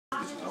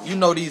You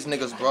know these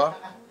niggas, bro.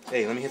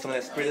 Hey, let me hit some of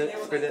that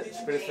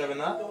Spirit 7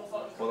 Up.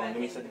 Hold on,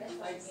 give me a second.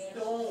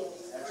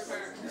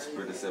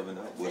 Spirit 7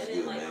 Up. What's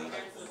good, man?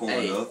 Pulling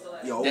Hey, up.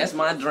 Yo. that's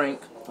my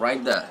drink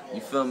right there. You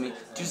feel me?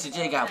 Juicy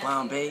J got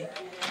Bombay,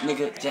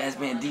 nigga, Jazz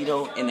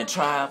Bandito, in the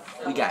tribe.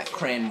 We got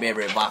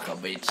cranberry vodka,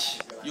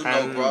 bitch. You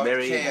know, bro.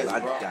 Cranberry Cash, bro.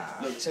 vodka.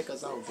 Look, check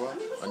us out, bro.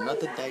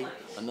 Another day,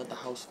 another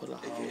house full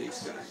of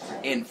hoes.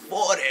 In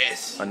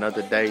 40s.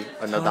 Another day,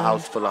 another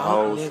house full of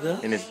hoes,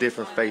 nigga. and it's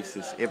different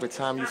faces. Every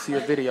time you see a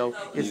video,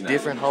 it's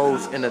different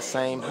hoes in the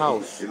same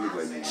house.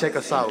 Check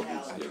us out.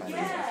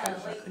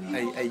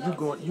 Hey, you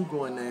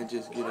go in there and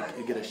just get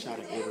a shot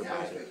of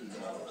everybody.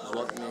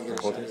 Walk in there and get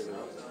a shot of everybody.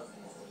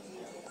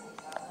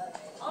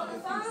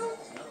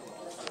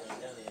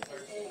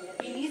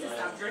 He needs to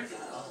stop drinking.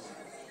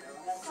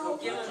 Go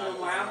give him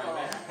a alcohol.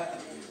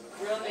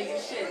 Real nigga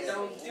shit.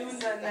 Don't do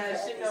nothing that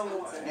shit no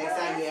more. Next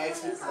time you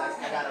ask me, cause I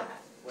gotta,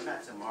 well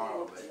not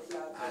tomorrow, but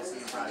I see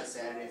you probably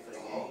Saturday for the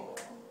game.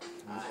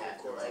 I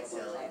have to like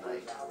tell him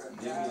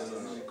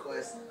like,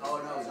 request. Oh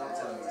no, don't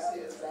tell him to see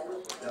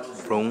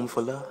it. Room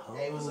full of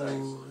Hey, what's up?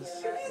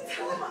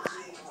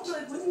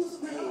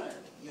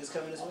 You was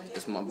coming this way?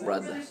 It's my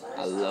brother.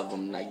 I love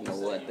him like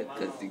no other,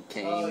 cause he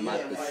came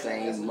out the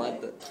same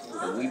mother.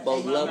 And we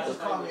both love her.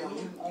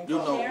 You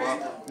know, bro.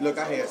 Look,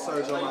 I had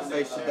surgery on my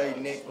face today,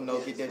 Nick. You know,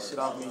 get that shit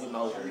off me. You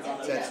know,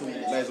 tattoo,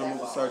 laser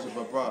removal surgery.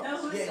 But bro,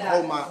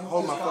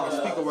 hold my fucking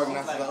speaker working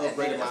now since I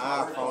upgraded my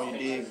iPhone. You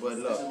dig? But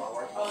look,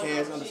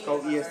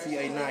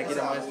 Cash_EST89. Get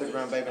on my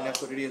Instagram, baby. And that's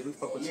what it is. We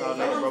fuck with y'all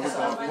later, bro. We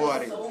going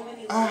party.